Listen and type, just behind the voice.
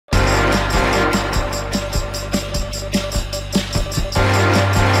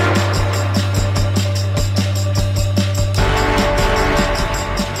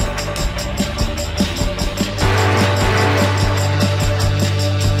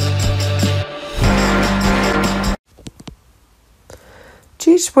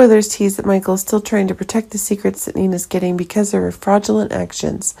Teenage spoilers tease that Michael is still trying to protect the secrets that Nina's getting because of her fraudulent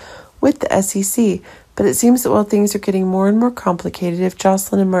actions with the SEC, but it seems that while things are getting more and more complicated, if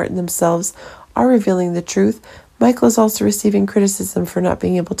Jocelyn and Martin themselves are revealing the truth, Michael is also receiving criticism for not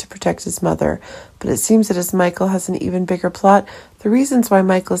being able to protect his mother. But it seems that as Michael has an even bigger plot, the reasons why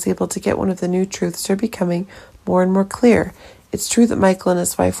Michael is able to get one of the new truths are becoming more and more clear. It's true that Michael and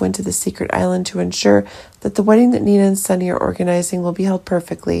his wife went to the secret island to ensure that the wedding that Nina and Sonny are organizing will be held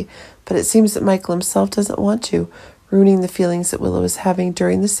perfectly, but it seems that Michael himself doesn't want to, ruining the feelings that Willow is having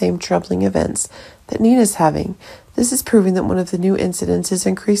during the same troubling events that Nina's having. This is proving that one of the new incidents is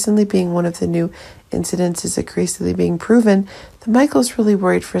increasingly being proven that Michael's really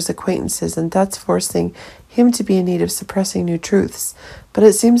worried for his acquaintances, and that's forcing him to be in need of suppressing new truths. But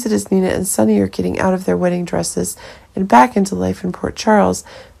it seems that as Nina and Sonny are getting out of their wedding dresses and back into life in Port Charles,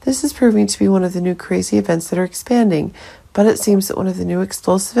 this is proving to be one of the new crazy events that are expanding. But it seems that one of the new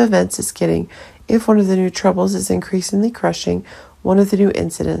explosive events is getting, if one of the new troubles is increasingly crushing, one of the new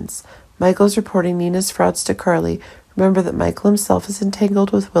incidents. Michael's reporting Nina's frauds to Carly. Remember that Michael himself is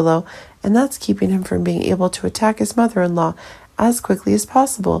entangled with Willow, and that's keeping him from being able to attack his mother-in-law as quickly as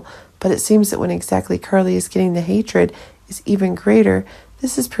possible. But it seems that when exactly Carly is getting the hatred is even greater,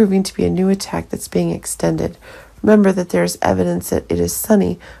 this is proving to be a new attack that's being extended. Remember that there is evidence that it is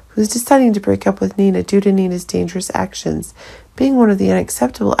Sonny who is deciding to break up with Nina due to Nina's dangerous actions, being one of the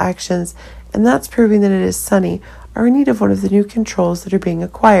unacceptable actions, and that's proving that it is Sonny are in need of one of the new controls that are being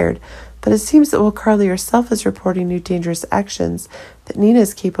acquired. But it seems that while Carly herself is reporting new dangerous actions that Nina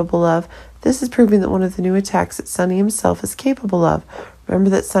is capable of, this is proving that one of the new attacks that Sonny himself is capable of.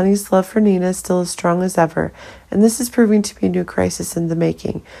 Remember that Sonny's love for Nina is still as strong as ever, and this is proving to be a new crisis in the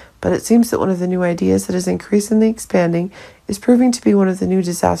making. But it seems that one of the new ideas that is increasingly expanding is proving to be one of the new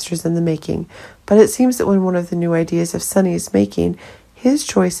disasters in the making. But it seems that when one of the new ideas of Sonny is making his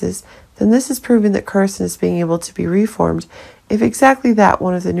choices, then this is proving that Carson is being able to be reformed. If exactly that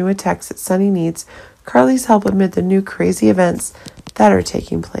one of the new attacks that Sonny needs, Carly's help amid the new crazy events that are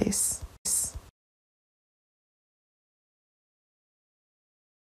taking place.